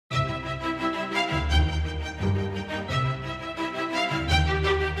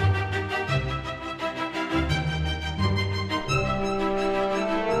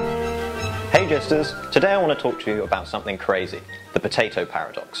Hey Gisters, today I want to talk to you about something crazy, the potato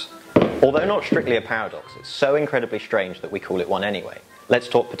paradox. Although not strictly a paradox, it's so incredibly strange that we call it one anyway. Let's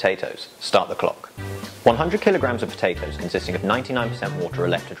talk potatoes. Start the clock. 100 kilograms of potatoes consisting of 99% water are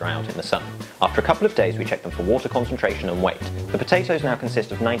left to dry out in the sun. After a couple of days we check them for water concentration and weight. The potatoes now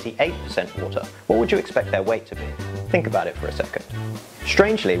consist of 98% water. What would you expect their weight to be? Think about it for a second.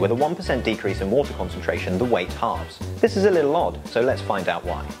 Strangely, with a 1% decrease in water concentration, the weight halves. This is a little odd, so let's find out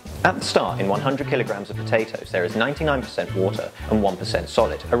why. At the start, in 100 kilograms of potatoes, there is 99% water and 1%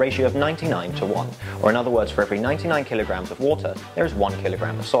 solid, a ratio of 99 to 1, or in other words, for every 99 kilograms of water, there is 1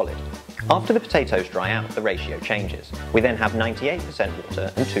 kilogram of solid. After the potatoes dry out, the ratio changes. We then have 98%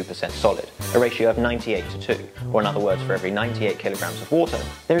 water and 2% solid, a ratio of 98 to 2, or in other words, for every 98 kilograms of water,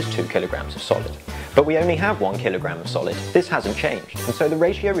 there is 2 kilograms of solid. But we only have 1 kilogram of solid. This hasn't changed, and so the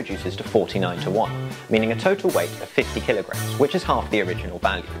ratio reduces to 49 to 1, meaning a total weight of 50 kilograms, which is half the original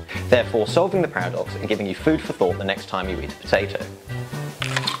value. Therefore, solving the paradox and giving you food for thought the next time you eat a potato.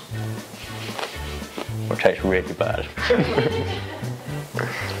 It tastes really bad.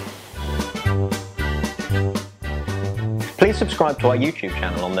 Please subscribe to our YouTube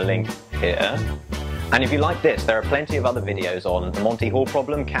channel on the link here. And if you like this, there are plenty of other videos on the Monty Hall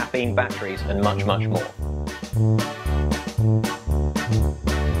problem, caffeine, batteries, and much, much more.